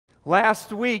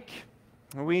Last week,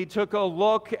 we took a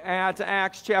look at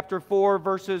Acts chapter 4,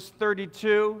 verses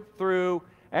 32 through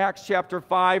Acts chapter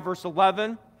 5, verse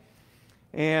 11.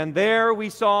 And there we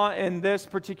saw in this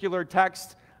particular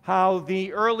text how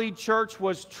the early church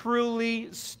was truly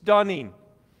stunning.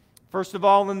 First of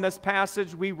all, in this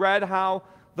passage, we read how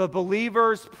the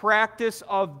believers' practice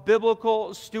of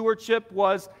biblical stewardship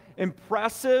was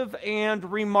impressive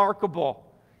and remarkable.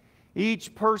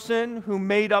 Each person who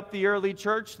made up the early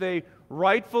church, they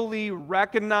rightfully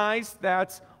recognized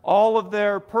that all of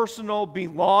their personal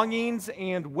belongings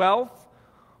and wealth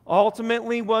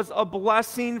ultimately was a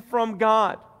blessing from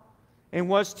God and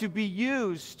was to be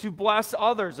used to bless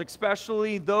others,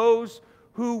 especially those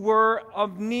who were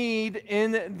of need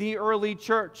in the early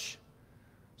church.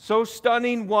 So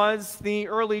stunning was the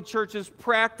early church's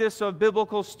practice of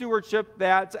biblical stewardship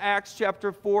that Acts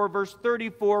chapter 4, verse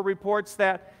 34 reports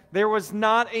that there was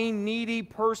not a needy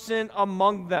person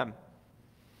among them.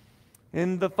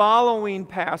 In the following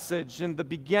passage, in the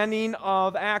beginning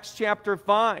of Acts chapter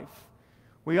 5,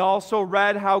 we also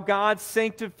read how God's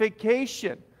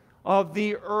sanctification of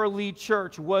the early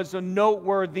church was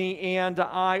noteworthy and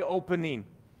eye-opening.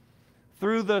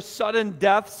 Through the sudden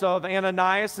deaths of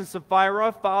Ananias and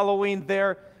Sapphira following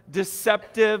their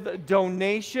deceptive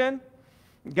donation,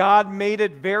 God made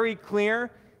it very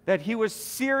clear that He was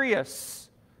serious,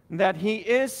 that He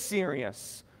is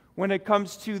serious when it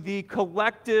comes to the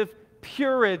collective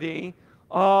purity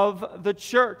of the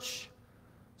church.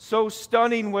 So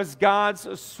stunning was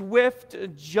God's swift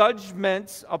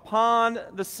judgment upon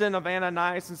the sin of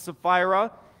Ananias and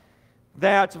Sapphira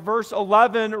that verse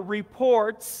 11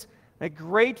 reports that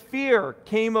great fear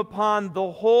came upon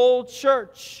the whole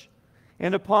church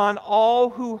and upon all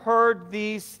who heard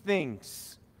these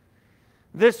things.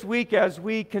 This week, as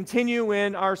we continue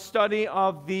in our study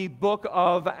of the book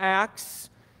of Acts,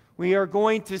 we are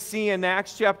going to see in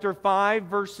Acts chapter 5,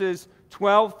 verses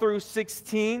 12 through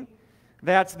 16,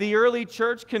 that the early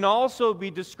church can also be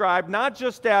described not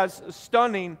just as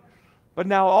stunning, but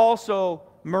now also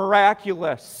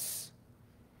miraculous.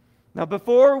 Now,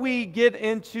 before we get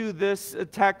into this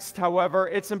text, however,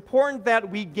 it's important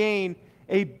that we gain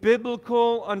a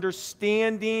biblical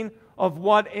understanding of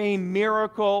what a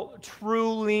miracle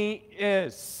truly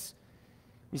is.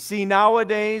 You see,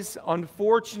 nowadays,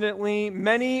 unfortunately,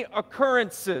 many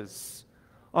occurrences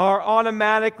are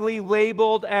automatically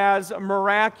labeled as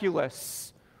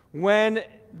miraculous when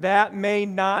that may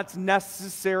not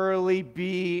necessarily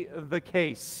be the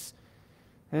case.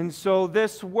 And so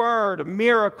this word,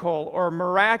 miracle or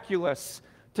miraculous,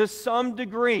 to some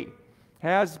degree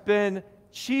has been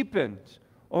cheapened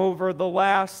over the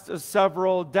last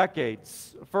several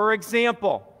decades. For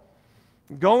example,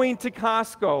 going to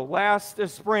Costco last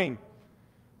spring,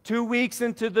 2 weeks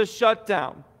into the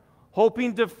shutdown,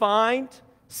 hoping to find,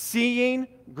 seeing,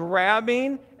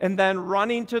 grabbing, and then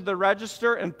running to the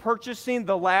register and purchasing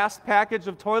the last package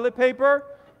of toilet paper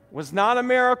was not a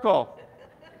miracle.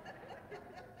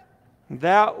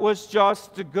 That was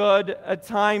just good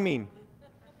timing.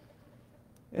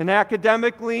 An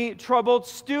academically troubled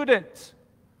student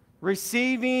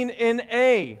receiving an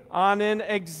A on an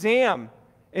exam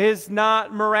is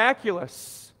not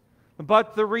miraculous,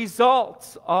 but the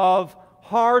result of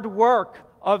hard work,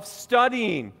 of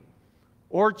studying,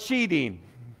 or cheating.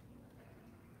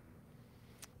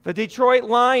 The Detroit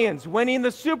Lions winning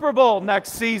the Super Bowl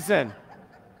next season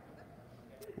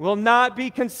will not be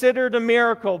considered a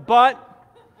miracle, but,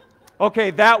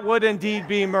 okay, that would indeed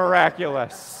be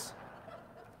miraculous.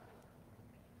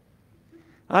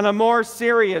 On a more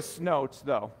serious note,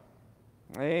 though,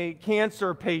 a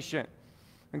cancer patient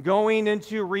going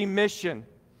into remission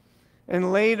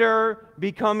and later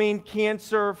becoming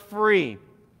cancer-free,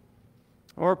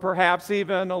 or perhaps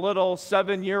even a little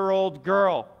 7-year-old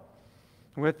girl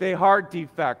with a heart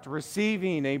defect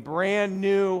receiving a brand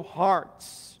new heart.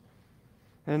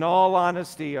 In all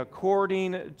honesty,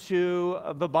 according to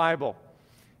the Bible,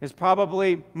 is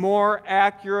probably more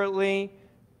accurately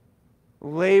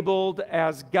labeled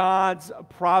as God's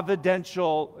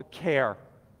providential care.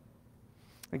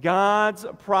 God's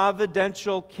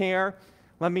providential care,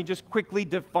 let me just quickly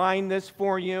define this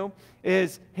for you,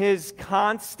 is His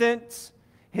constant,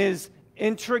 His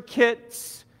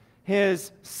intricate,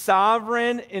 His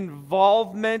sovereign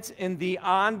involvement in the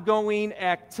ongoing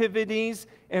activities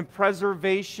and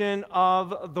preservation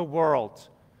of the world.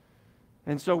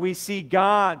 And so we see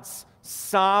God's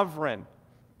sovereign,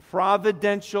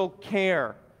 providential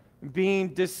care being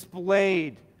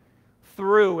displayed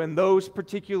through, in those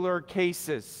particular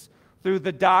cases, through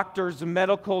the doctor's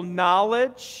medical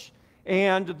knowledge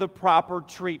and the proper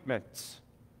treatment.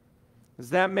 Does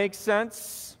that make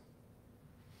sense?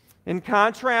 In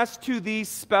contrast to these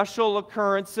special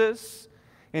occurrences,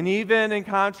 and even in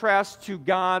contrast to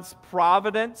God's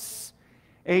providence,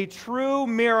 a true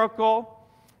miracle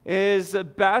is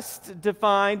best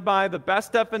defined by the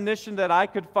best definition that I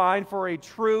could find for a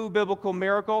true biblical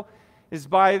miracle is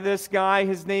by this guy.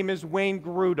 His name is Wayne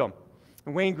Grudem.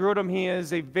 And Wayne Grudem, he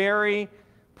is a very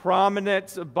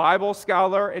prominent Bible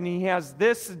scholar, and he has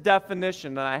this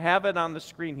definition, and I have it on the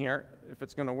screen here, if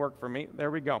it's going to work for me.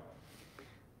 There we go.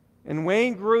 And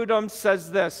Wayne Grudem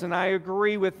says this, and I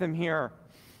agree with him here.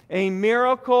 A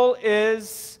miracle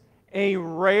is a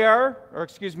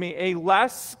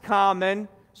less common,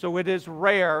 so it is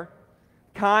rare,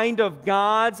 kind of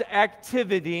God's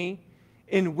activity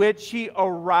in which He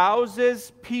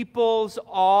arouses people's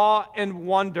awe and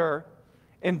wonder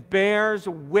and bears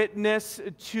witness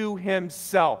to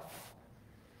Himself.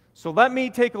 So let me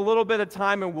take a little bit of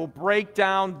time and we'll break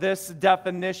down this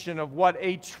definition of what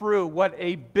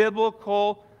a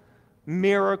biblical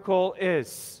miracle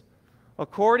is.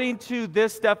 According to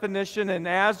this definition and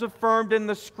as affirmed in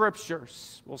the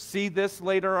Scriptures, we'll see this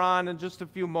later on in just a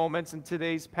few moments in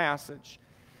today's passage.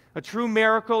 A true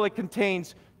miracle, it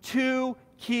contains two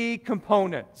key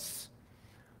components.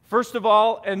 First of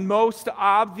all, and most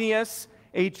obvious,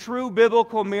 a true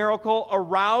biblical miracle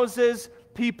arouses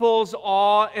people's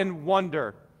awe and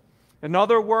wonder. In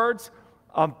other words,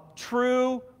 a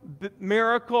true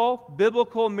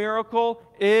biblical miracle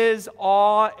is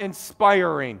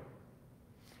awe-inspiring.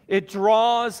 It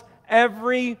draws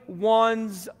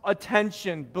everyone's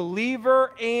attention,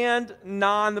 believer and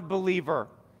non-believer.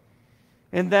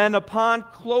 And then upon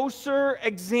closer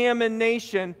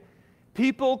examination,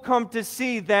 people come to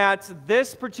see that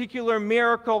this particular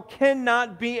miracle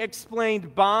cannot be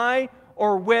explained by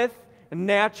or with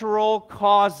natural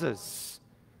causes.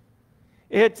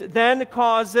 It then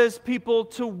causes people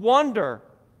to wonder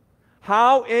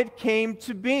how it came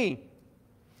to be.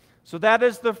 So that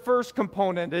is the first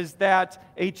component, is that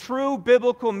a true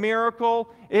biblical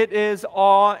miracle, it is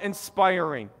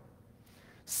awe-inspiring.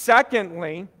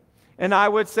 Secondly, and I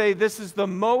would say this is the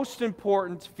most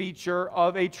important feature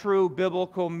of a true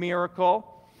biblical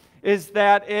miracle, is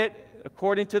that it,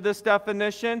 according to this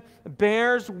definition,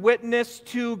 bears witness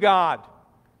to God.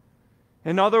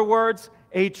 In other words,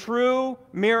 a true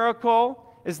miracle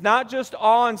is not just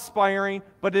awe-inspiring,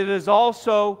 but it is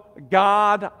also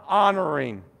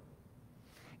God-honoring.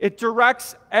 It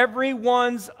directs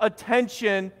everyone's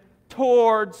attention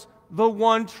towards the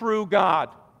one true God.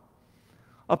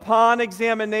 Upon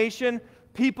examination,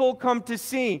 people come to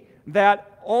see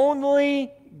that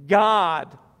only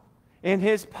God in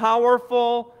His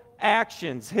powerful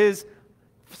actions, His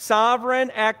sovereign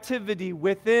activity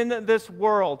within this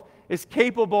world is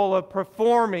capable of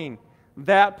performing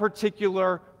that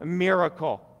particular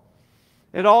miracle.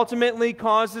 It ultimately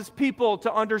causes people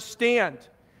to understand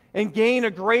and gain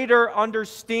a greater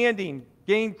understanding,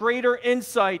 gain greater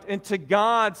insight into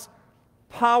God's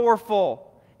powerful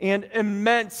and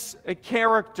immense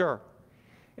character.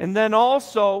 And then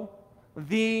also,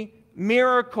 the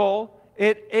miracle,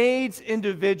 it aids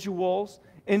individuals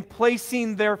in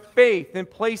placing their faith, in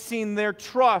placing their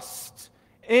trust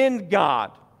in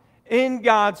God, in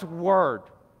God's Word,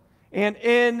 and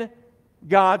in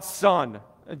God's Son,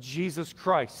 Jesus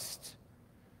Christ.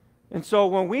 And so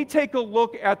when we take a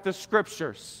look at the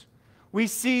Scriptures, we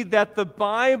see that the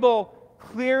Bible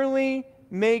clearly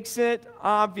makes it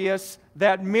obvious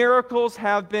that miracles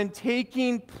have been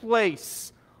taking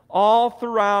place all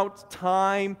throughout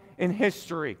time and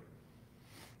history.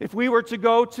 If we were to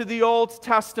go to the Old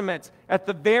Testament, at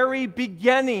the very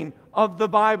beginning of the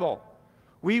Bible,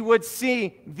 we would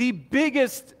see the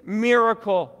biggest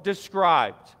miracle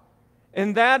described,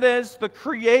 and that is the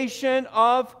creation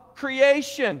of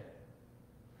creation.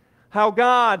 How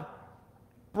God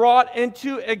brought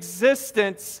into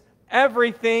existence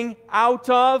everything out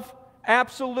of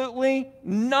absolutely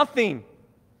nothing.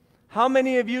 How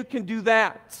many of you can do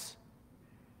that?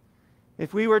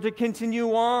 If we were to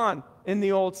continue on in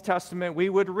the Old Testament, we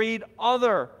would read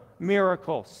other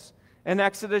miracles. In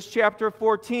Exodus chapter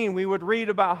 14, we would read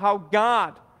about how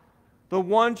God, the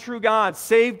one true God,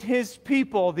 saved His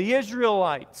people, the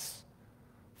Israelites,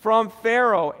 from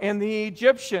Pharaoh and the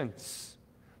Egyptians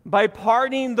by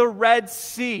parting the Red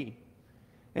Sea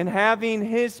and having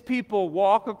His people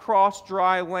walk across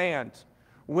dry land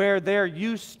where there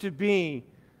used to be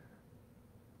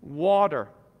water.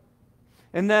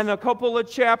 And then a couple of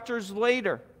chapters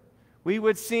later, we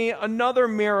would see another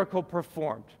miracle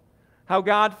performed. How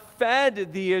God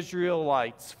fed the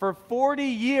Israelites for 40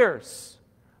 years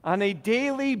on a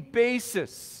daily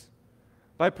basis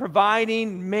by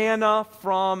providing manna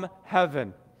from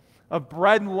heaven. of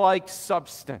bread-like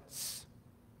substance.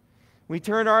 We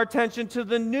turn our attention to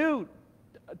the New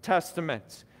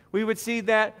Testament. We would see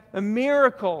that the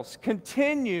miracles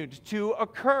continued to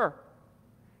occur.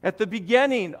 At the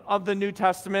beginning of the New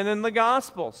Testament in the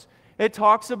Gospels, it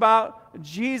talks about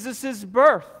Jesus'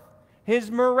 birth,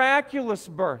 his miraculous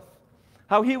birth,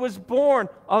 how he was born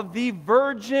of the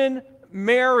Virgin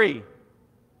Mary.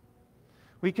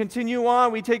 We continue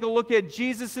on, we take a look at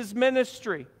Jesus'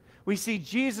 ministry. We see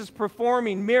Jesus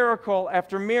performing miracle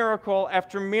after miracle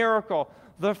after miracle.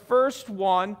 The first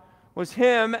one was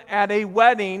him at a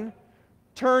wedding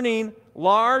turning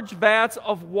large vats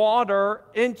of water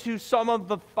into some of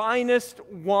the finest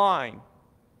wine.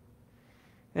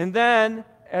 And then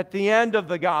at the end of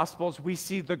the Gospels, we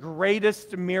see the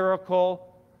greatest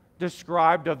miracle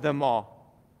described of them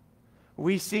all.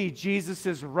 We see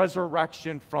Jesus'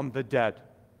 resurrection from the dead.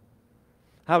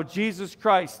 How Jesus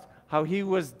Christ, how he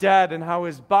was dead and how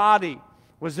his body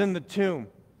was in the tomb.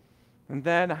 And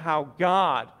then how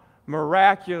God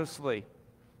miraculously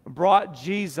brought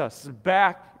Jesus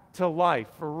back to life,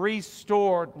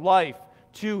 restored life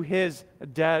to his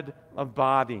dead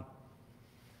body.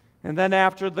 And then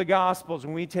after the Gospels,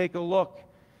 when we take a look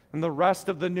in the rest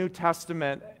of the New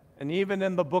Testament, and even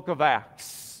in the book of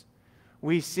Acts,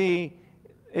 we see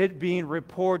it being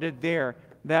reported there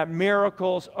that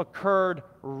miracles occurred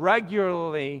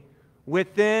regularly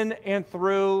within and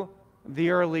through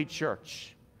the early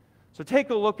church. So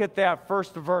take a look at that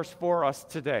first verse for us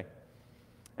today.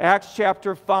 Acts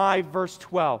chapter 5, verse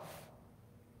 12.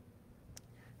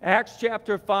 Acts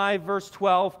chapter 5, verse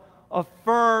 12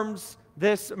 affirms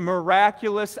this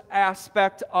miraculous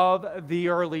aspect of the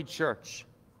early church.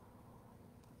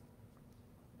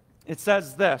 It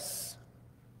says this: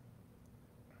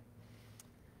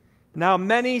 "Now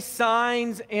many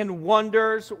signs and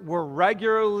wonders were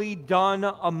regularly done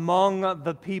among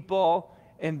the people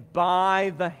and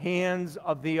by the hands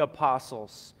of the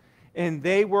apostles. And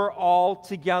they were all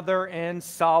together in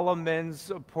Solomon's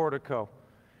portico."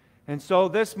 And so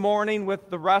this morning, with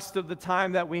the rest of the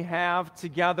time that we have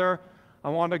together, I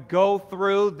want to go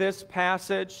through this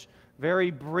passage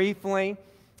very briefly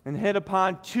and hit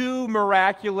upon two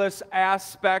miraculous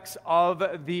aspects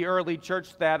of the early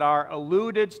church that are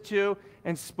alluded to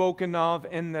and spoken of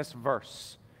in this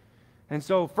verse. And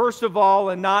so, first of all,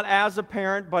 and not as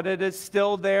apparent, but it is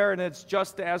still there and it's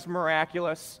just as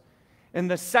miraculous, in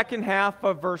the second half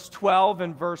of verse 12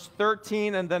 and verse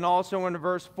 13, and then also in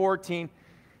verse 14,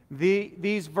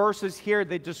 these verses here,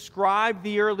 they describe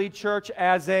the early church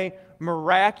as a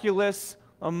miraculous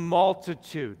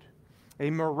multitude. A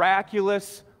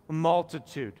miraculous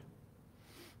multitude.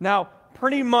 Now,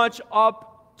 pretty much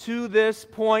up to this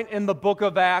point in the book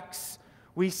of Acts,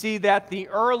 we see that the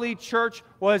early church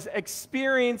was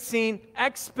experiencing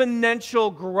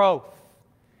exponential growth.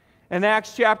 In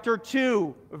Acts chapter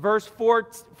 2, verse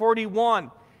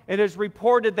 41, it is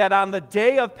reported that on the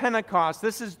day of Pentecost,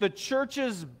 this is the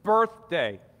church's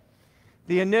birthday,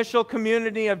 the initial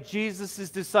community of Jesus'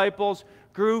 disciples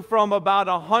grew from about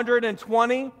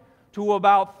 120 to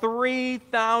about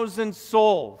 3,000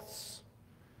 souls.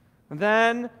 And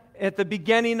then, at the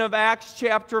beginning of Acts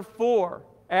chapter 4,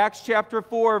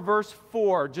 verse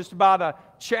 4, just about a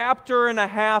chapter and a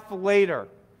half later,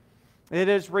 it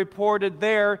is reported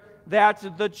there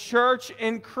that the church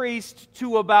increased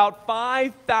to about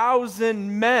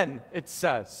 5,000 men, it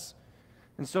says.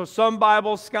 And so some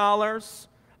Bible scholars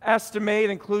estimate,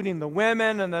 including the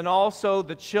women and then also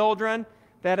the children,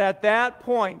 that at that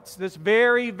point, this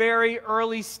very, very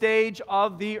early stage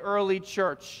of the early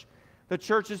church, the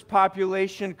church's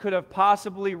population could have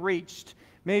possibly reached,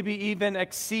 maybe even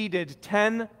exceeded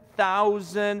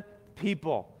 10,000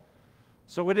 people.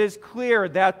 So it is clear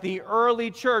that the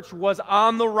early church was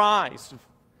on the rise.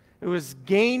 It was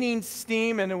gaining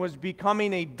steam and it was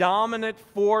becoming a dominant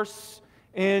force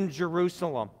in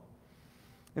Jerusalem.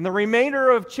 In the remainder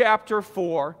of chapter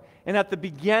 4 and at the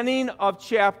beginning of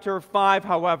chapter 5,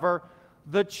 however,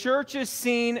 the church is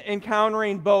seen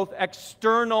encountering both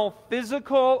external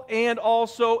physical and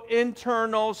also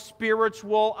internal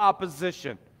spiritual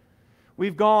opposition.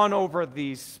 We've gone over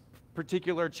these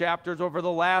particular chapters over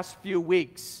the last few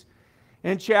weeks.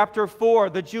 In chapter 4,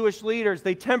 the Jewish leaders,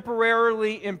 they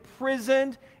temporarily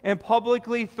imprisoned and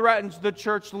publicly threatened the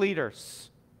church leaders.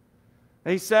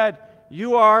 They said,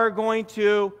 "You are going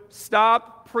to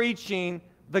stop preaching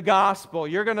the gospel.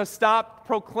 You're going to stop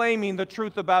proclaiming the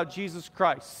truth about Jesus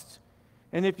Christ.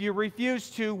 And if you refuse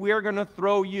to, we're going to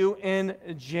throw you in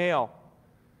jail."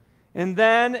 And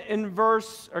then in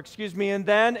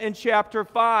chapter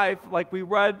 5, like we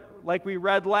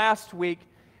read last week,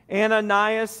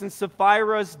 Ananias and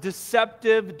Sapphira's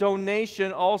deceptive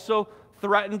donation also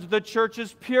threatened the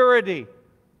church's purity.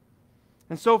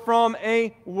 And so from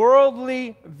a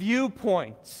worldly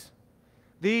viewpoint,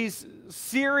 these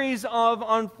series of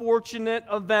unfortunate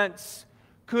events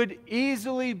could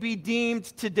easily be deemed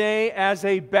today as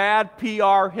a bad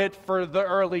PR hit for the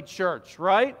early church,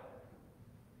 right?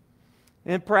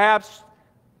 And perhaps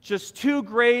just too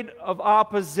great of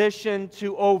opposition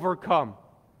to overcome,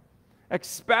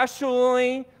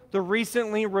 especially the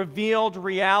recently revealed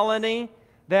reality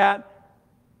that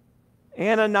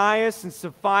Ananias and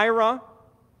Sapphira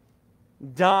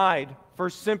died for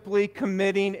simply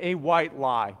committing a white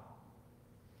lie.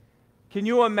 Can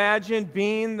you imagine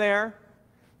being there,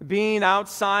 being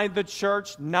outside the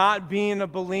church, not being a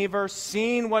believer,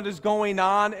 seeing what is going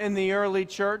on in the early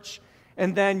church,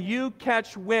 and then you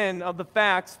catch wind of the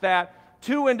facts that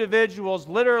two individuals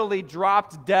literally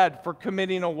dropped dead for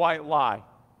committing a white lie?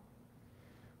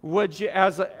 Would you,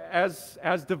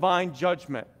 as divine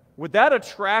judgment, would that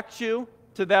attract you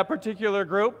to that particular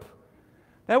group?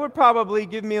 That would probably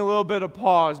give me a little bit of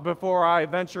pause before I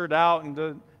ventured out and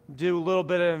to do a little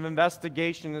bit of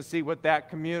investigation to see what that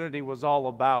community was all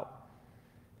about.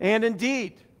 And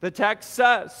indeed, the text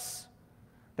says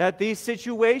that these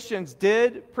situations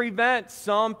did prevent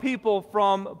some people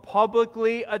from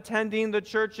publicly attending the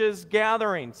church's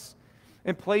gatherings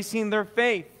and placing their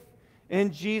faith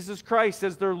in Jesus Christ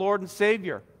as their Lord and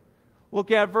Savior.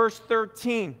 Look at verse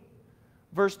 13.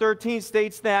 Verse 13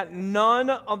 states that none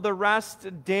of the rest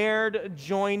dared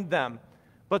join them,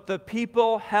 but the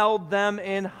people held them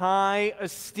in high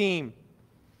esteem.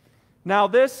 Now,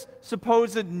 this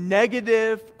supposed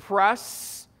negative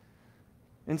press,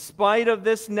 in spite of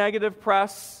this negative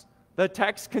press, the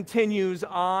text continues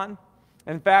on.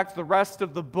 In fact, the rest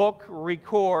of the book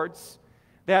records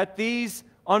that these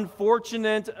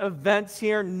unfortunate events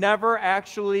here never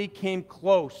actually came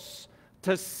close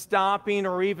to stopping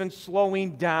or even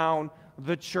slowing down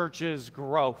the church's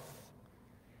growth.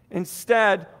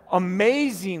 Instead,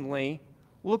 amazingly,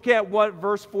 look at what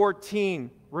verse 14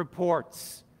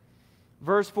 reports.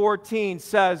 Verse 14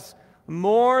 says,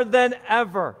 "More than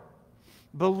ever,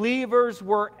 believers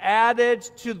were added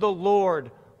to the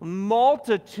Lord,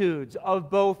 multitudes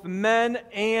of both men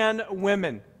and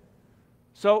women."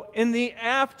 So in the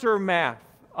aftermath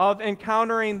of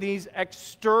encountering these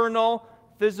external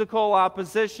physical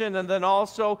opposition and then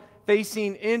also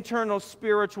facing internal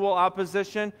spiritual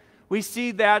opposition, we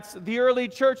see that the early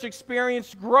church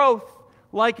experienced growth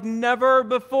like never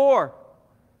before.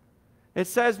 It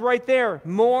says right there,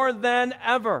 more than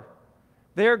ever.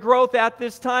 Their growth at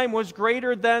this time was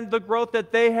greater than the growth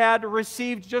that they had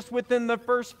received just within the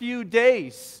first few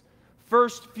days,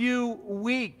 first few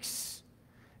weeks.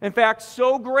 In fact,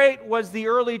 so great was the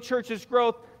early church's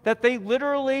growth that they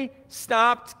literally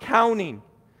stopped counting.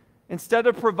 Instead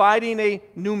of providing a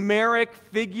numeric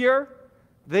figure,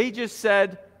 they just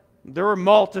said there were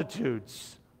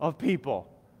multitudes of people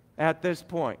at this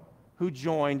point who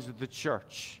joined the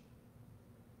church.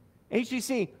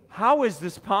 HCC, how is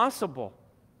this possible?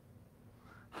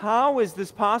 How is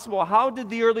this possible? How did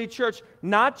the early church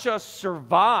not just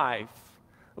survive,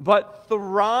 but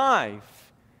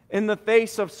thrive in the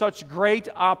face of such great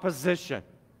opposition?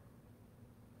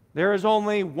 There is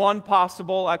only one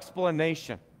possible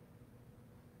explanation.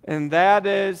 And that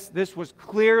is, this was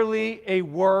clearly a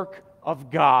work of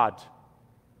God.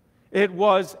 It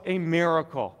was a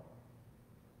miracle.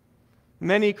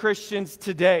 Many Christians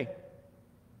today,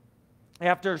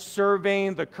 after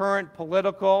surveying the current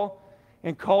political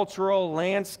and cultural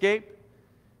landscape,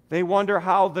 they wonder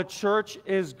how the church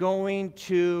is going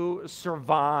to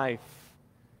survive.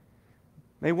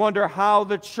 They wonder how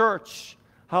the church,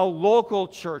 how local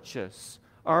churches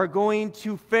are going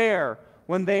to fare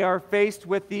when they are faced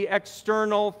with the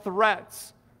external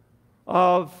threats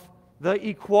of the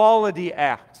Equality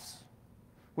Act,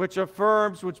 which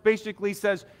basically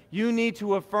says you need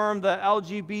to affirm the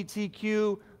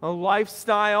LGBTQ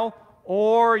lifestyle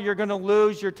or you're going to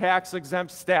lose your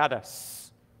tax-exempt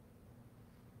status.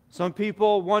 Some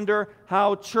people wonder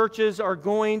how churches are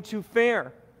going to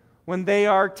fare when they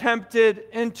are tempted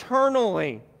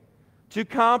internally to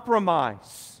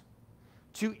compromise,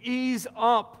 to ease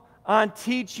up on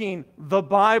teaching the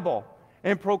Bible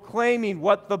and proclaiming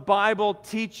what the Bible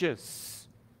teaches.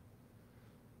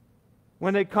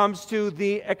 When it comes to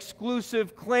the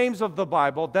exclusive claims of the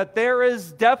Bible, that there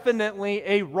is definitely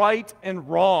a right and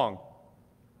wrong,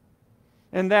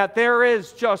 and that there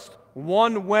is just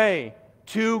one way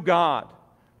to God,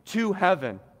 to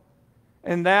heaven,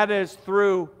 and that is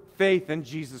through faith in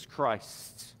Jesus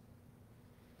Christ.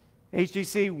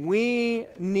 HGC, we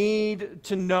need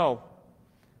to know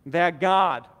that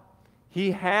God,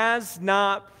 He has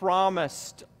not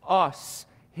promised us,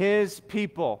 His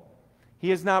people, He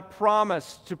has not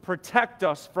promised to protect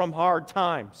us from hard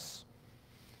times.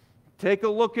 Take a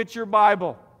look at your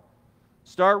Bible.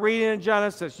 Start reading in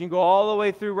Genesis. You can go all the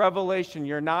way through Revelation.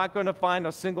 You're not going to find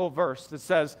a single verse that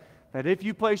says that if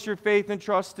you place your faith and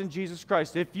trust in Jesus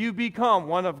Christ, if you become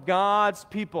one of God's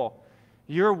people,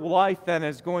 your life then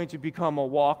is going to become a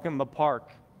walk in the park.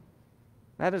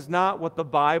 That is not what the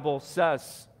Bible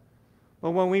says.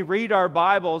 But when we read our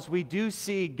Bibles, we do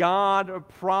see God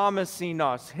promising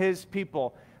us, His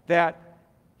people, that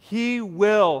He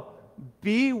will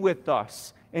be with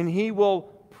us and He will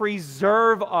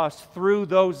preserve us through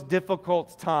those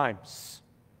difficult times.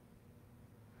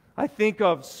 I think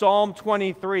of Psalm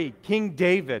 23, King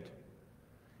David.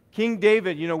 King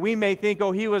David, we may think,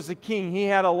 he was a king. He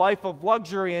had a life of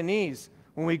luxury and ease.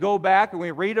 When we go back and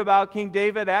we read about King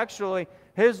David, actually,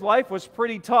 his life was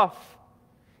pretty tough.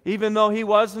 Even though he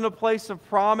was in a place of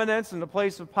prominence and a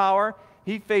place of power,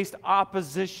 he faced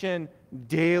opposition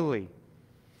daily.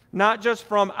 Not just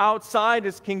from outside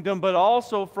his kingdom, but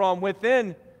also from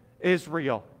within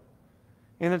Israel.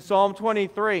 And in Psalm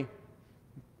 23,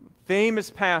 famous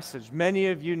passage, many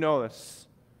of you know this.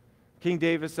 King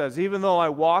David says, "Even though I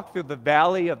walk through the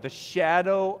valley of the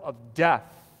shadow of death,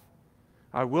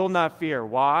 I will not fear."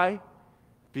 Why?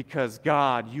 Because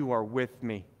God, you are with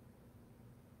me.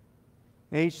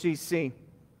 HCC,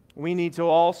 we need to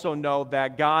also know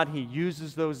that God, He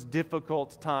uses those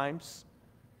difficult times,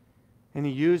 and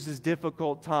He uses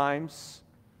difficult times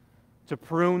to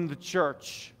prune the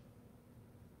church,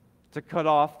 to cut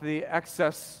off the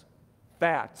excess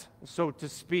fat, so to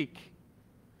speak.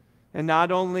 And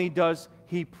not only does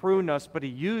He prune us, but He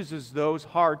uses those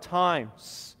hard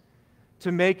times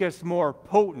to make us more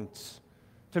potent,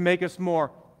 to make us more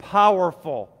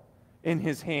powerful in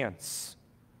His hands.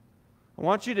 I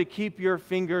want you to keep your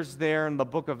fingers there in the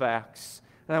book of Acts,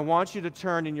 and I want you to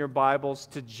turn in your Bibles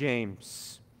to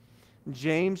James.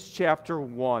 James chapter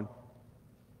 1.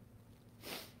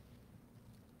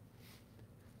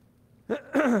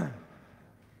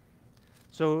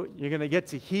 So you're going to get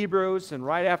to Hebrews, and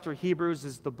right after Hebrews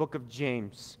is the book of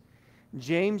James.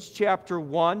 James chapter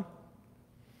 1,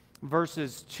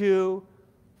 verses 2,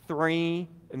 3,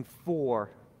 and 4.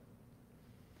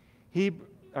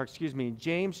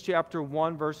 James chapter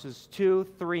 1, verses 2,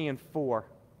 3, and 4.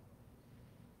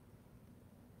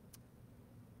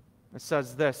 It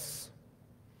says this: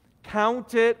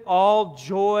 "Count it all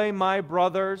joy, my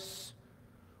brothers,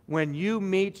 when you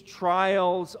meet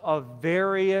trials of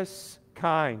various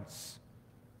kinds."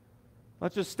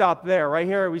 Let's just stop there. Right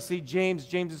here we see James.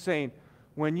 James is saying,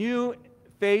 when you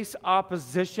face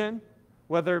opposition,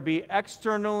 whether it be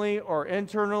externally or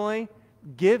internally,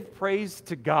 give praise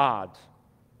to God.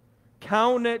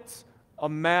 Count it a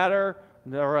matter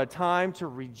or a time to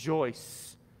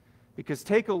rejoice. Because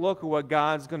take a look at what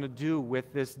God's going to do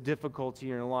with this difficulty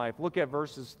in your life. Look at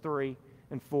verses 3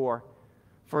 and 4.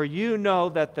 "For you know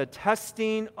that the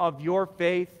testing of your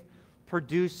faith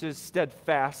produces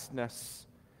steadfastness.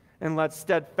 And let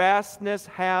steadfastness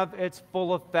have its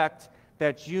full effect,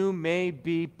 that you may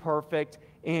be perfect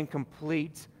and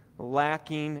complete,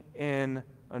 lacking in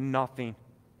nothing."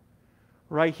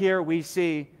 Right here we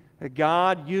see that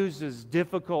God uses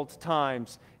difficult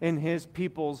times in His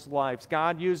people's lives.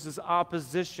 God uses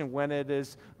opposition when it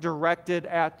is directed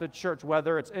at the church,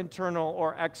 whether it's internal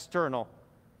or external,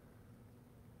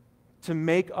 to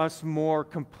make us more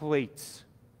complete,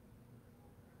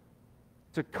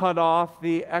 to cut off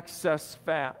the excess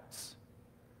fats,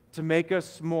 to make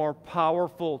us more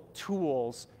powerful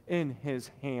tools in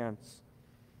His hands.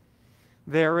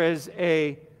 There is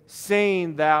a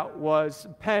saying that was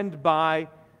penned by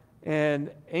an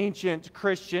ancient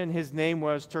Christian. His name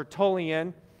was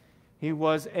Tertullian. He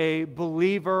was a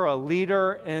believer, a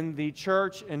leader in the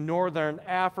church in northern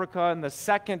Africa in the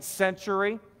 2nd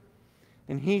century.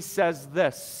 And he says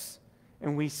this,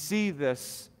 and we see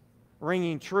this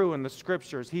ringing true in the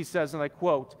Scriptures. He says, and I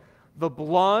quote, "The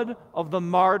blood of the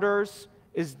martyrs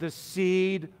is the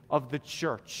seed of the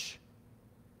church."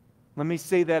 Let me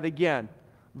say that again.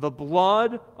 The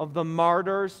blood of the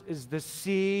martyrs is the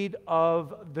seed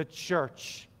of the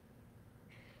church.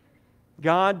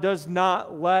 God does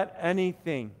not let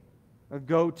anything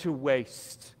go to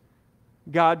waste.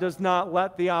 God does not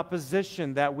let the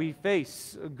opposition that we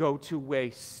face go to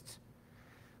waste.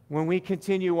 When we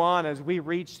continue on, as we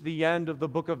reach the end of the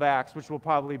book of Acts, which will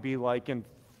probably be like in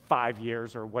 5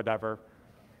 years or whatever,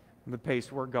 the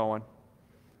pace we're going.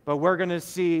 But we're going to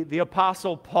see the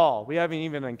Apostle Paul. We haven't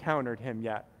even encountered him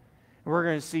yet. We're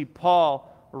going to see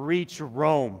Paul reach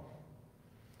Rome.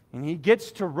 And he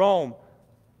gets to Rome,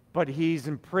 but he's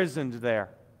imprisoned there.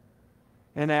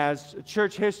 And as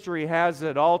church history has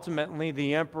it, ultimately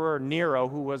the Emperor Nero,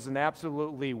 who was an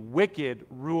absolutely wicked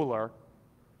ruler,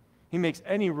 he makes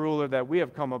any ruler that we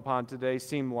have come upon today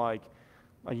seem like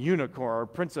a unicorn or a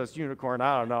princess unicorn,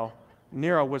 I don't know.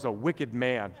 Nero was a wicked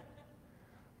man.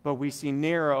 But we see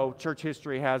Nero, church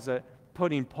history has it,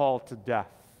 putting Paul to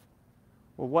death.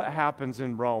 Well, what happens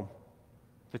in Rome?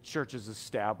 The church is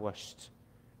established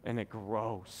and it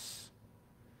grows.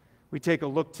 We take a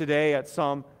look today at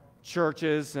some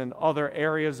churches and other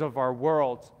areas of our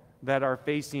world that are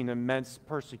facing immense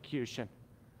persecution.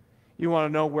 You want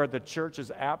to know where the church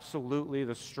is absolutely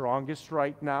the strongest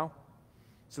right now?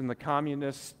 It's in the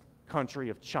communist country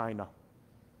of China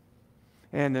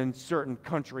and in certain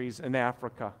countries in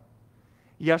Africa.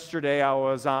 Yesterday, I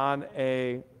was on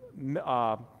a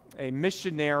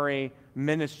missionary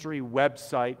ministry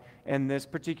website, and this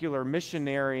particular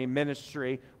missionary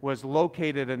ministry was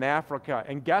located in Africa.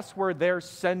 And guess where they're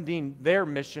sending their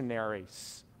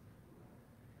missionaries?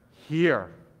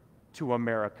 Here to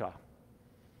America.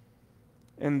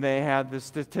 And they had this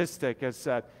statistic that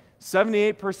said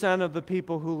 78% of the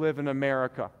people who live in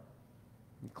America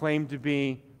claim to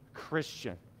be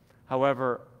Christian.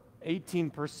 However,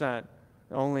 18%,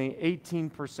 only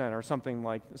 18% or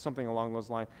something along those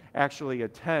lines, actually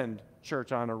attend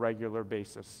church on a regular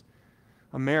basis.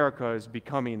 America is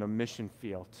becoming a mission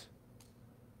field.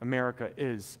 America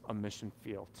is a mission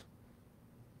field.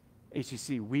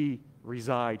 HCC, we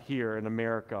reside here in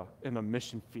America in a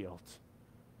mission field.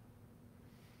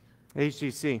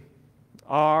 HCC,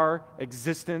 our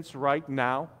existence right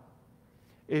now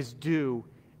is due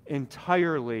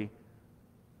entirely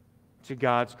to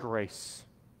God's grace.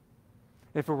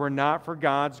 If it were not for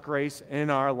God's grace in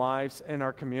our lives, in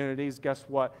our communities, guess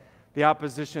what? The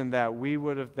opposition that we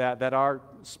would have, that our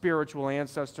spiritual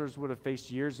ancestors would have faced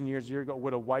years and years ago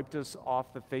would have wiped us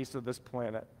off the face of this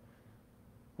planet.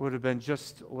 Would have been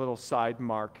just a little side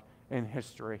mark in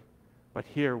history. But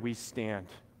here we stand,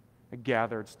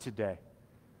 gathered today,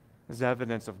 as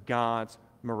evidence of God's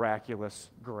miraculous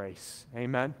grace.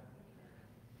 Amen?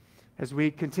 As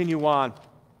we continue on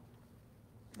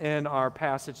in our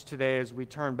passage today, as we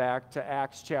turn back to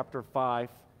Acts chapter 5.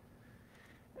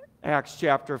 Acts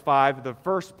chapter 5, the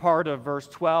first part of verse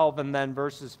 12 and then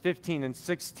verses 15 and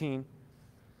 16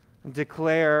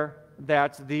 declare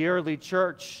that the early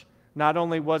church, not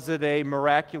only was it a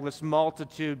miraculous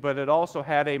multitude, but it also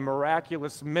had a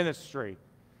miraculous ministry.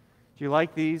 Do you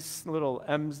like these little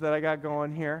M's that I got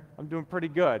going here? I'm doing pretty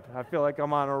good. I feel like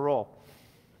I'm on a roll.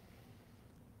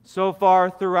 So far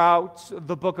throughout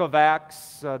the book of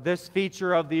Acts, this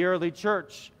feature of the early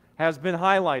church has been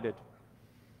highlighted.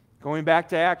 Going back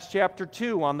to Acts chapter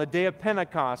 2, on the day of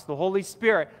Pentecost, the Holy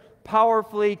Spirit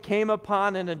powerfully came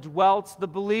upon and indwelt the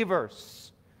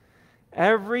believers.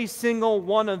 Every single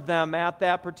one of them at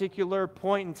that particular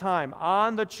point in time,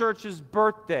 on the church's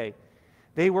birthday,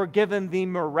 they were given the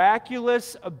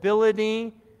miraculous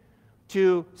ability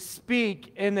to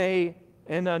speak they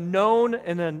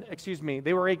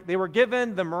were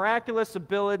given the miraculous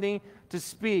ability to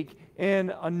speak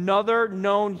in another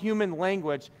known human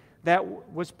language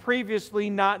that was previously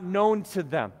not known to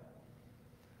them.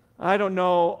 I don't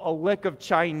know a lick of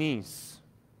Chinese.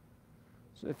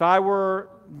 So if I were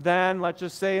then, let's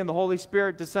just say, and the Holy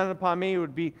Spirit descended upon me,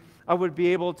 I would be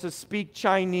able to speak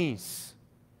Chinese,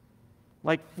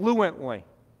 like fluently.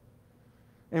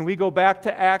 And we go back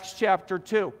to Acts chapter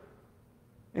 2.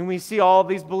 And we see all of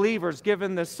these believers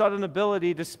given this sudden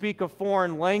ability to speak a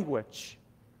foreign language.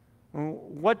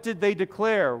 What did they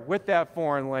declare with that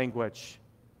foreign language?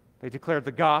 They declared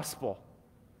the gospel.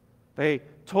 They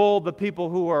told the people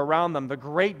who were around them the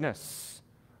greatness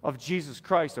of Jesus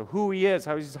Christ, of who He is,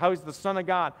 how He's the Son of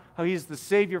God, how He's the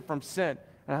Savior from sin,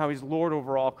 and how He's Lord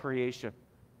over all creation.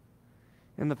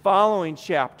 In the following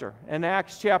chapter, in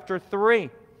Acts chapter 3,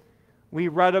 we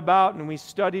read about and we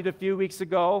studied a few weeks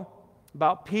ago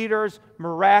about Peter's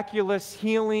miraculous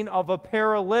healing of a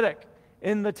paralytic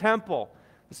in the temple.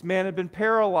 This man had been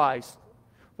paralyzed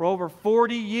for over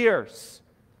 40 years.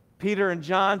 Peter and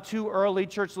John, two early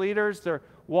church leaders, they're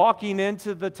walking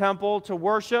into the temple to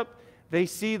worship. They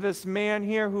see this man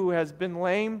here who has been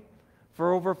lame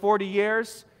for over 40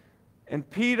 years, and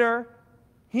Peter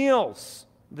heals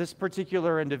this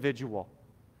particular individual.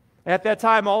 At that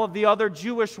time, all of the other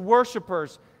Jewish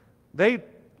worshipers, they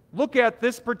look at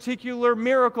this particular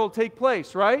miracle take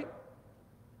place, right?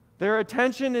 Their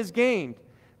attention is gained.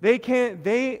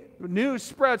 News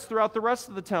spreads throughout the rest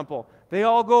of the temple. They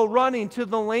all go running to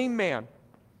the lame man.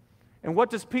 And what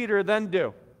does Peter then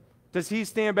do? Does he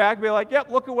stand back and be like, yep,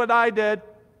 look at what I did.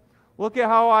 Look at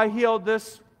how I healed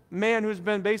this man who's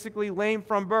been basically lame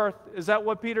from birth. Is that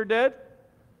what Peter did?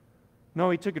 No,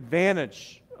 he took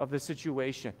advantage of the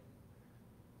situation.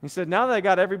 He said, now that I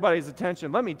got everybody's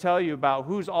attention, let me tell you about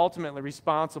who's ultimately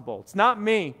responsible. It's not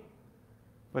me,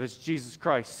 but it's Jesus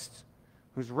Christ,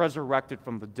 who's resurrected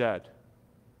from the dead.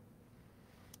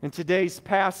 In today's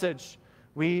passage,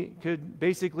 we could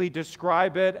basically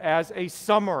describe it as a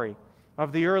summary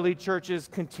of the early church's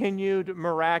continued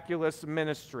miraculous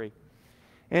ministry.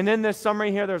 And in this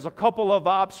summary here, there's a couple of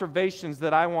observations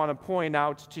that I want to point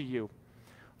out to you.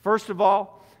 First of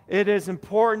all, it is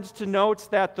important to note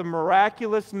that the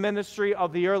miraculous ministry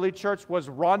of the early church was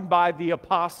run by the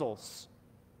apostles.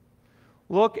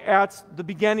 Look at the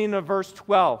beginning of verse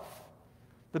 12.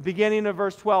 The beginning of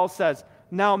verse 12 says,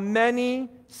 now many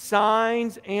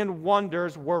signs and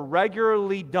wonders were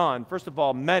regularly done. First of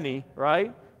all, many,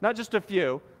 right? Not just a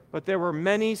few, but there were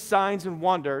many signs and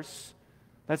wonders.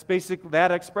 That's basically,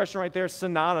 that expression right there is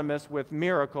synonymous with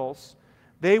miracles.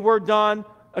 They were done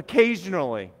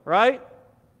occasionally, right?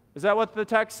 Is that what the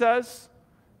text says?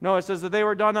 No, it says that they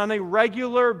were done on a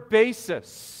regular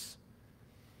basis.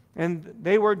 And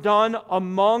they were done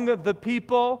among the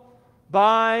people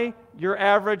by your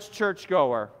average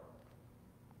churchgoer.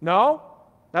 No?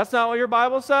 That's not what your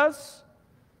Bible says?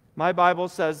 My Bible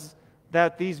says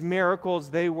that these miracles,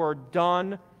 they were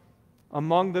done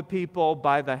among the people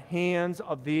by the hands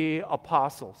of the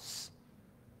apostles.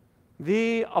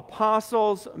 The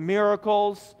apostles'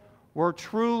 miracles were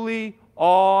truly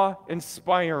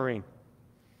awe-inspiring.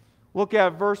 Look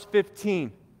at verse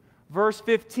 15. Verse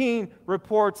 15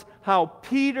 reports how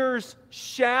Peter's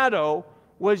shadow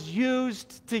was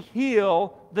used to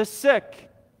heal the sick.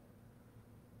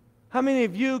 How many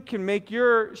of you can make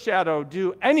your shadow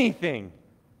do anything?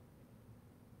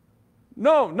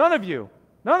 No, none of you.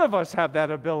 None of us have that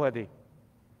ability.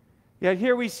 Yet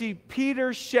here we see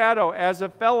Peter's shadow as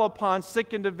it fell upon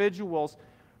sick individuals,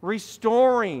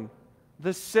 restoring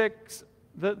the sick,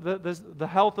 the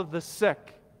health of the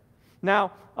sick.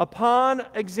 Now, upon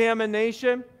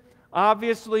examination,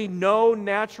 obviously no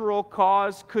natural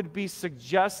cause could be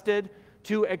suggested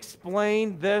to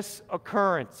explain this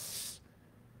occurrence.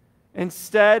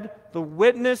 Instead, the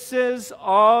witnesses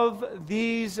of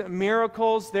these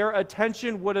miracles, their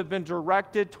attention would have been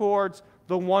directed towards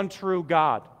the one true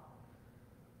God.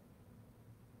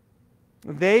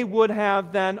 They would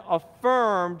have then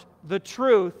affirmed the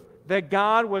truth that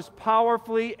God was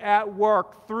powerfully at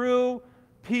work through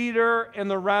Peter and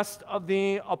the rest of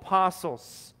the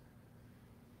apostles.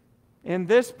 And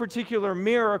this particular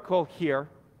miracle here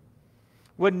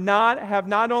would not have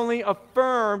not only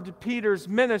affirmed Peter's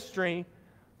ministry,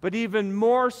 but even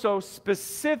more so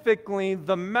specifically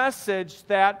the message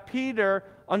that Peter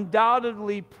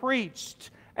undoubtedly preached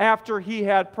after he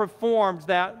had performed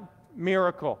that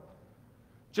miracle.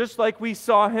 Just like we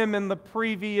saw him in the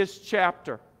previous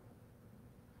chapter.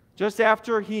 Just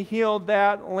after he healed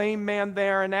that lame man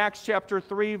there in Acts chapter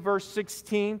 3, verse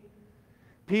 16,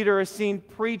 Peter is seen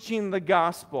preaching the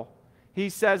gospel. He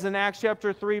says in Acts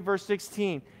chapter 3, verse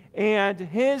 16, and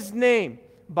his name,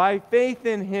 by faith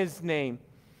in his name,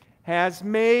 has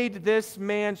made this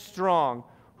man strong,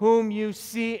 whom you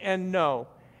see and know.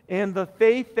 And the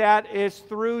faith that is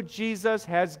through Jesus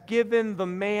has given the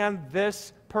man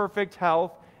this perfect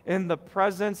health in the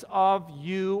presence of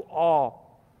you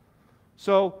all.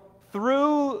 So,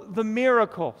 through the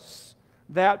miracles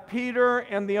that Peter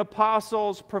and the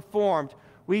apostles performed,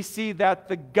 we see that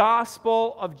the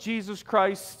gospel of Jesus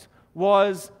Christ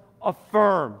was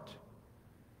affirmed.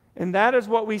 And that is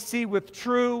what we see with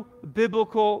true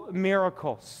biblical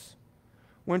miracles.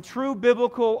 When true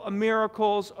biblical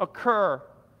miracles occur,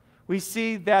 we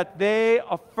see that they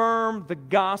affirm the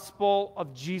gospel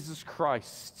of Jesus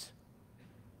Christ.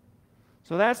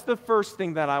 So that's the first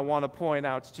thing that I want to point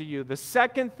out to you. The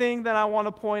second thing that I want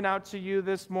to point out to you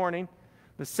this morning,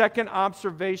 the second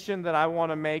observation that I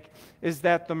want to make, is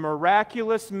that the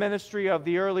miraculous ministry of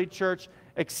the early church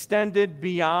extended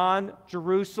beyond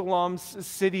Jerusalem's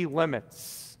city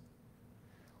limits.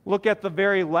 Look at the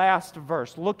very last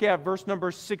verse. Look at verse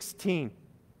number 16.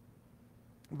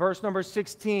 Verse number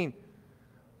 16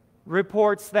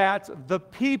 reports that the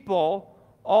people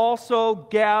also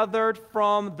gathered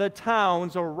from the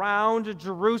towns around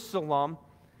Jerusalem,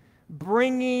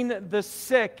 bringing the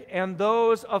sick and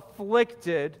those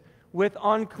afflicted with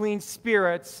unclean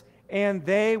spirits, and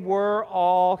they were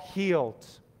all healed.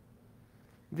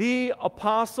 The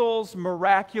apostles'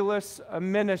 miraculous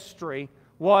ministry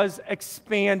was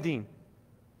expanding.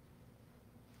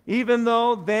 Even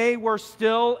though they were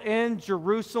still in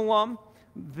Jerusalem,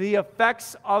 the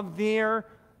effects of their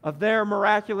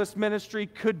miraculous ministry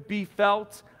could be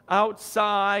felt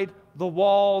outside the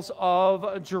walls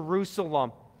of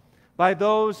Jerusalem by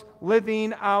those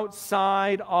living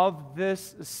outside of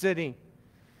this city.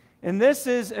 And this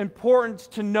is important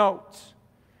to note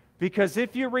because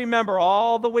if you remember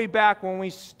all the way back when we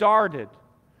started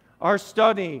our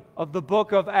study of the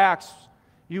book of Acts,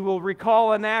 you will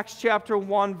recall in Acts chapter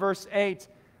 1, verse 8,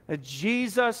 that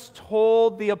Jesus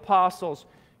told the apostles,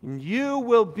 "You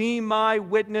will be my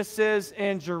witnesses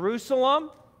in Jerusalem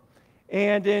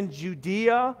and in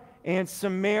Judea and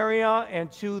Samaria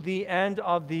and to the end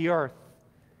of the earth."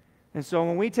 And so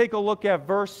when we take a look at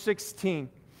verse 16,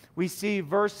 we see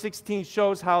verse 16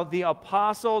 shows how the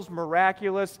apostles'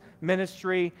 miraculous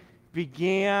ministry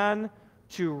began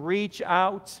to reach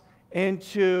out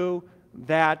into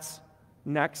that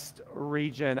next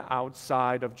region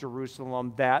outside of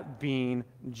Jerusalem, that being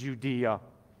Judea.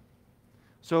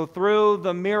 So through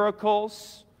the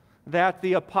miracles that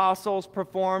the apostles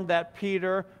performed, that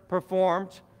Peter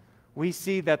performed, we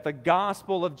see that the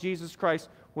gospel of Jesus Christ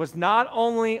was not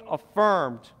only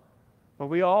affirmed, but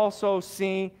we also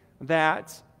see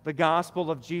that the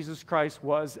gospel of Jesus Christ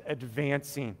was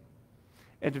advancing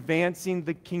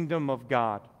the kingdom of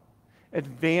God,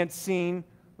 advancing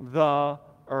the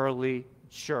early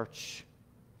church.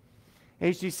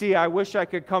 HTC, I wish I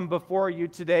could come before you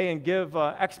today and give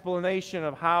an explanation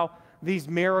of how these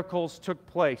miracles took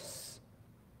place.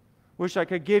 Wish I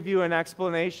could give you an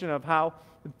explanation of how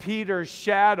Peter's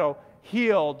shadow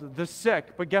healed the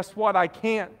sick. But guess what? I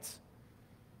can't.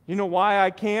 You know why I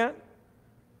can't?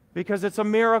 Because it's a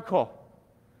miracle.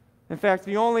 In fact,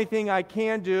 the only thing I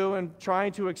can do in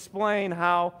trying to explain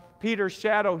how Peter's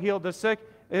shadow healed the sick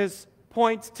is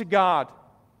point to God.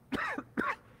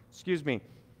 Excuse me.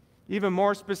 Even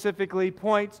more specifically,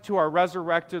 point to our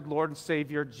resurrected Lord and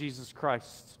Savior, Jesus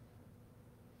Christ.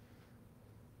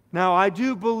 Now, I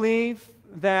do believe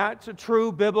that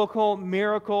true biblical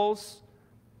miracles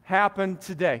happen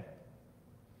today.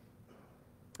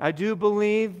 I do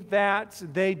believe that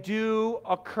they do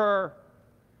occur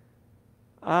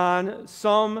on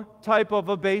some type of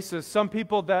a basis. Some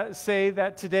people that say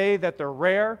that today that they're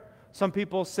rare. Some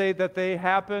people say that they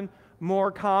happen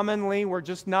more commonly. We're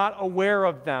just not aware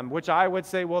of them, which I would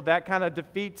say, well, that kind of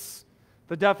defeats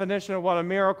the definition of what a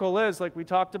miracle is. Like we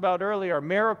talked about earlier, a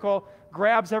miracle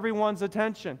grabs everyone's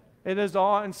attention. It is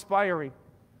awe-inspiring.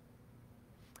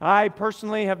 I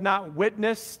personally have not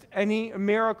witnessed any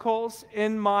miracles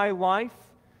in my life.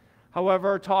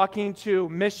 However, talking to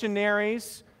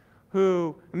missionaries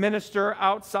who minister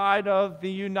outside of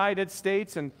the United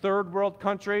States and third world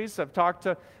countries, I've talked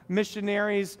to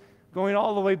missionaries going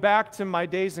all the way back to my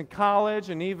days in college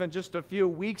and even just a few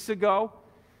weeks ago,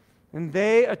 and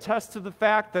they attest to the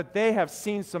fact that they have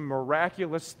seen some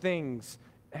miraculous things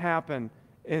happen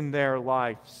in their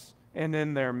lives and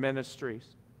in their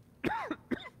ministries.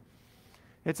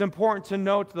 It's important to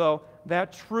note, though,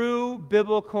 that true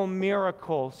biblical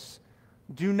miracles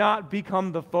do not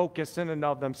become the focus in and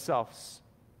of themselves.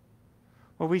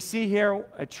 What we see here,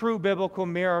 a true biblical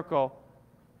miracle,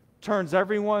 turns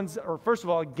everyone's, or first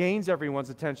of all, it gains everyone's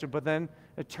attention, but then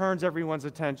it turns everyone's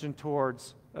attention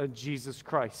towards Jesus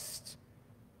Christ.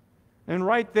 And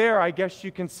right there, I guess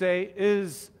you can say,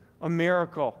 is a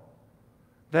miracle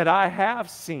that I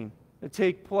have seen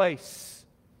take place.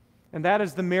 And that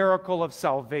is the miracle of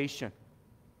salvation.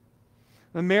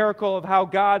 The miracle of how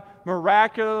God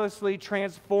miraculously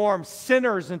transforms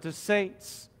sinners into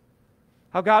saints.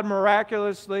 How God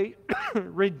miraculously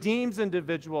redeems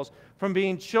individuals from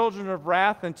being children of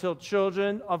wrath until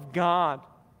children of God.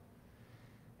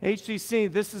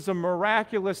 HCC, this is a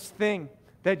miraculous thing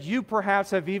that you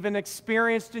perhaps have even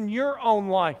experienced in your own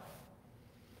life.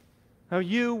 Now,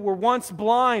 you were once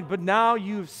blind, but now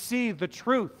you see the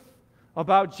truth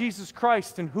about Jesus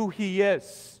Christ and who He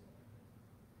is.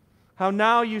 How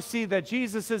now you see that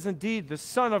Jesus is indeed the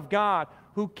Son of God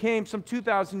who came some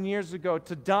 2,000 years ago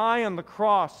to die on the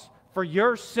cross for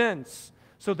your sins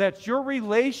so that your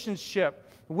relationship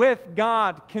with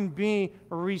God can be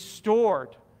restored.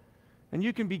 And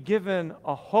you can be given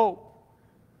a hope.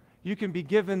 You can be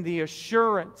given the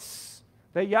assurance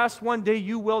that yes, one day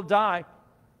you will die,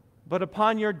 but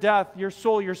upon your death, your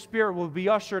soul, your spirit will be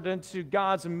ushered into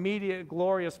God's immediate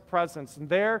glorious presence. And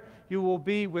there you will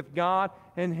be with God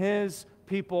and His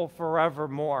people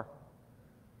forevermore.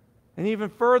 And even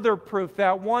further proof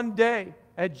that one day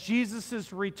at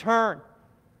Jesus' return,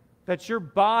 that your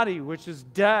body, which is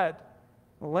dead,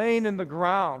 laying in the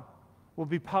ground, will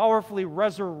be powerfully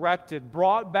resurrected,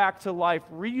 brought back to life,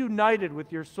 reunited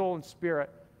with your soul and spirit.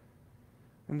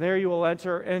 And there you will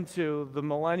enter into the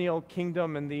millennial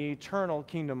kingdom and the eternal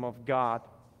kingdom of God.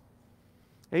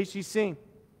 HCC,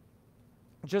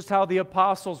 just how the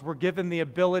apostles were given the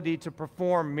ability to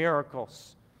perform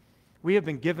miracles, we have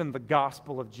been given the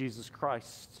gospel of Jesus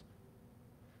Christ.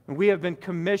 And we have been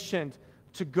commissioned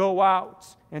to go out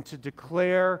and to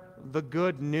declare the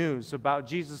good news about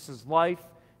Jesus' life,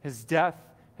 his death,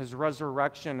 his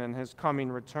resurrection, and his coming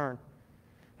return.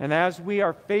 And as we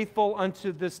are faithful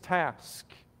unto this task,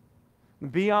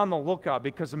 be on the lookout,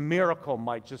 because a miracle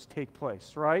might just take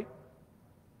place, right?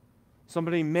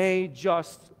 Somebody may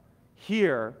just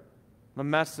hear the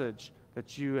message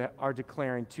that you are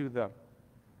declaring to them.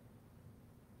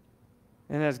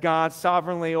 And as God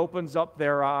sovereignly opens up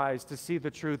their eyes to see the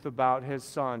truth about his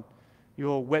Son, you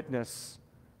will witness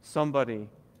somebody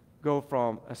go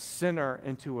from a sinner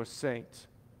into a saint,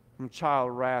 from child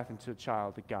of wrath into a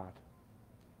child of God.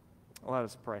 Let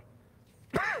us pray.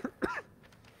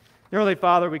 Heavenly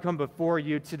Father, we come before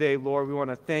you today, Lord. We want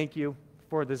to thank you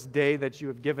for this day that you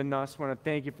have given us. We want to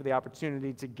thank you for the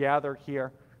opportunity to gather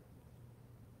here,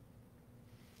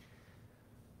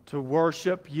 to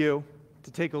worship you,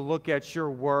 to take a look at your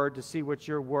word, to see what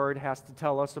your word has to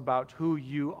tell us about who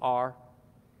you are.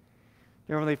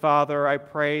 Heavenly Father, I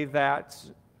pray that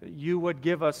you would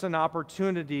give us an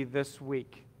opportunity this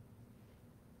week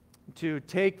to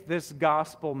take this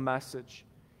gospel message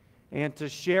and to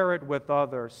share it with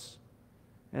others.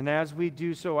 And as we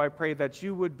do so, I pray that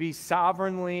you would be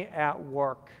sovereignly at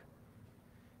work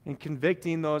in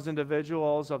convicting those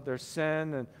individuals of their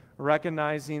sin and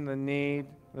recognizing the need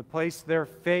to place their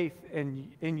faith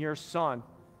in your Son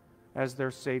as their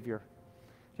Savior.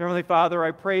 Heavenly Father,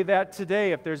 I pray that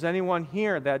today, if there's anyone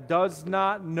here that does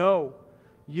not know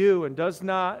you and is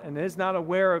not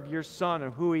aware of your Son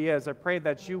and who he is, I pray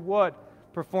that you would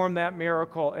perform that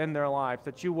miracle in their life,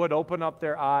 that you would open up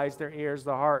their eyes, their ears,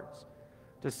 their hearts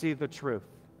to see the truth.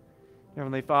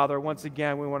 Heavenly Father, once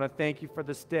again, we want to thank you for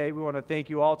this day. We want to thank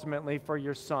you ultimately for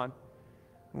your Son.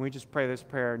 And we just pray this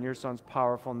prayer in your Son's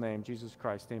powerful name, Jesus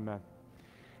Christ. Amen.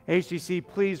 HCC,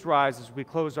 please rise as we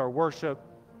close our worship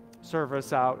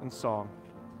service out in song.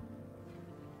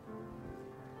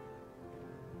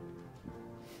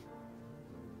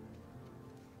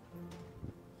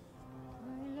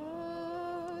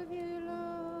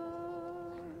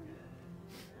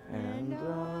 And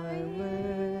I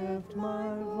lift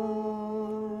my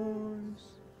voice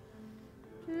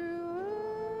to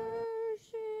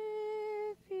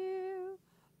worship you,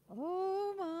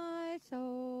 oh my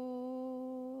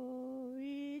soul,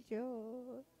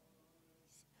 rejoice.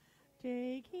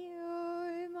 Take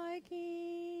you, my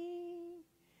King,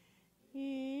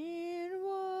 in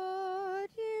what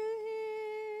you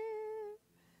hear.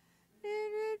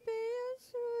 It would be a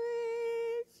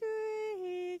sweet,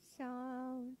 sweet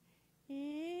sound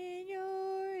in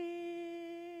your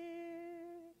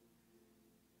ear.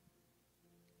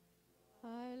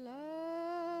 I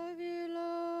love you,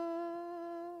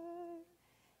 Lord,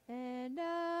 and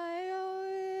I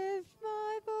lift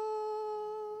my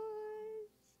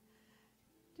voice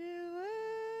to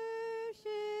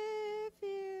worship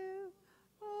you,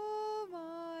 oh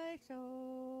my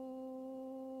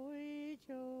soul,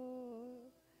 rejoice.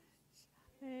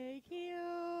 Make you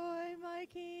my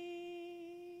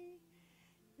King,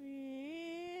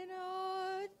 in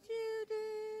all you do.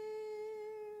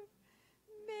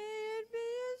 May it be a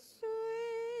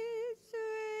sweet,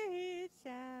 sweet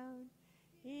sound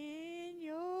in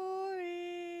your ear.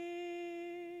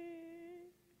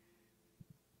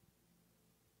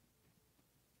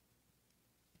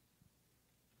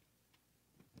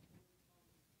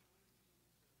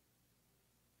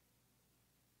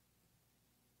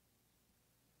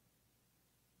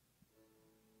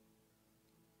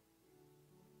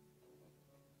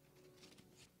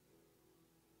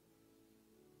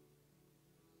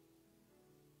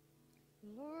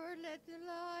 Lord, let the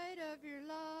light of your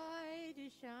light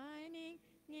is shining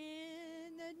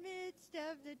in the midst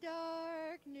of the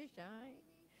darkness shining.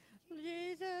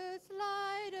 Jesus,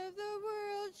 light of the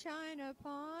world, shine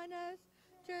upon us.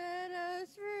 Set us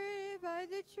free by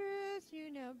the truth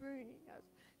you now bring us.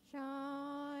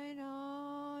 Shine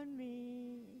on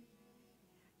me.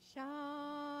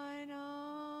 Shine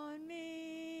on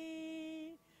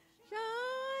me.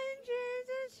 Shine,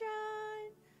 Jesus,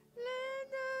 shine. Let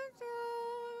the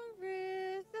song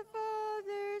with the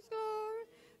Father's glory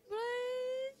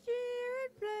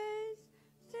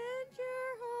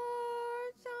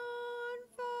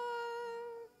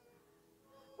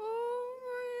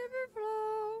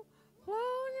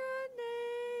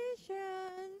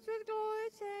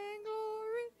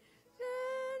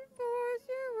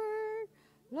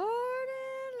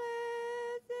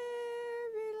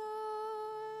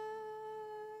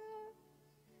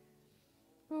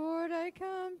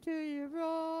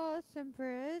awesome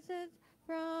presence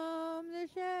from the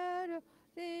shadow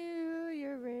to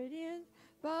your radiance.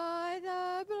 By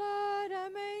the blood I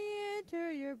may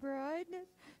enter your brightness.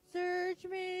 Search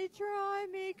me, try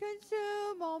me,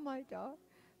 consume all my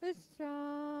darkness.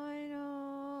 Shine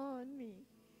on me.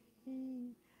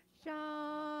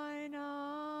 Shine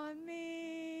on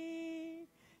me.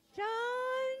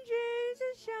 Shine,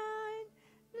 Jesus, shine.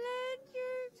 Let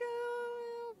your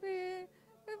soul be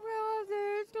the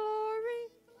brother's glory.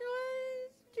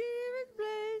 Let Spirit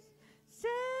blaze. Set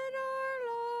our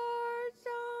Lord's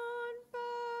on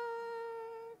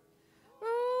fire.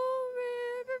 Oh,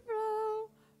 river flow,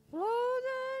 flow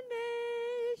the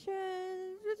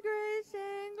nations with grace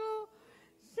and glow.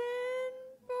 Send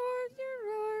forth your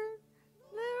word,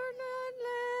 Lord, not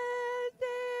let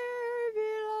there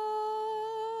be law.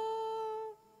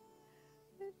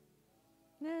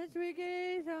 As we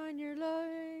gaze on your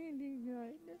lighting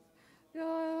brightness,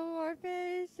 all our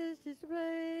faces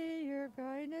display your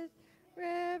kindness,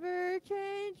 ever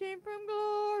changing from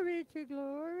glory to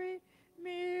glory.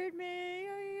 Mirrored may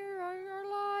our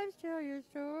lives tell your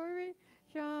story.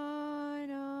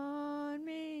 Shine on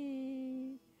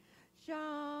me.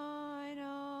 Shine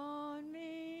on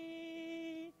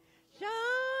me.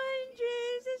 Shine,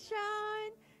 Jesus,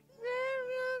 shine. Let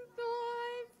look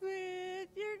life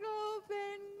with your globe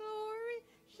and glory.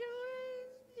 Shine,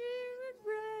 Spirit,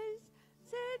 praise.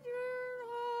 Set your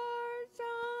hearts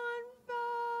on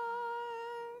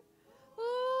fire.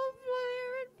 Oh,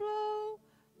 flare and flow.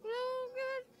 Flow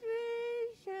good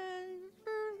visions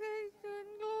for grace and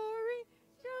glory.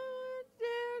 Shine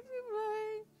there to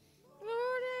play.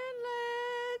 Lord, and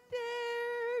let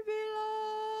there be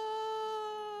love.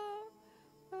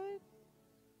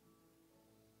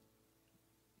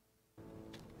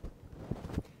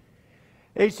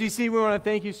 HCC, we want to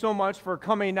thank you so much for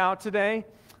coming out today.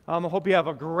 I hope you have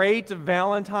a great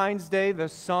Valentine's Day. The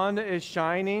sun is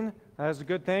shining. That is a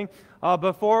good thing.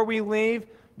 Before we leave,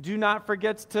 do not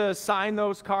forget to sign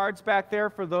those cards back there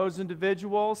for those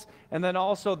individuals. And then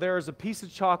also there is a piece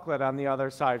of chocolate on the other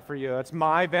side for you. It's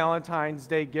my Valentine's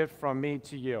Day gift from me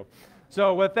to you.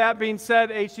 So with that being said,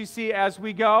 HCC, as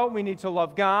we go, we need to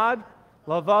love God,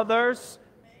 love others,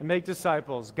 and make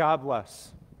disciples. God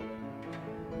bless.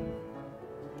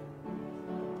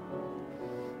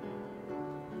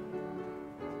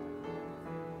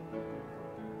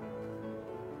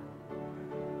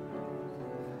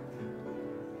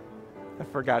 I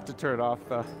forgot to turn off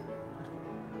the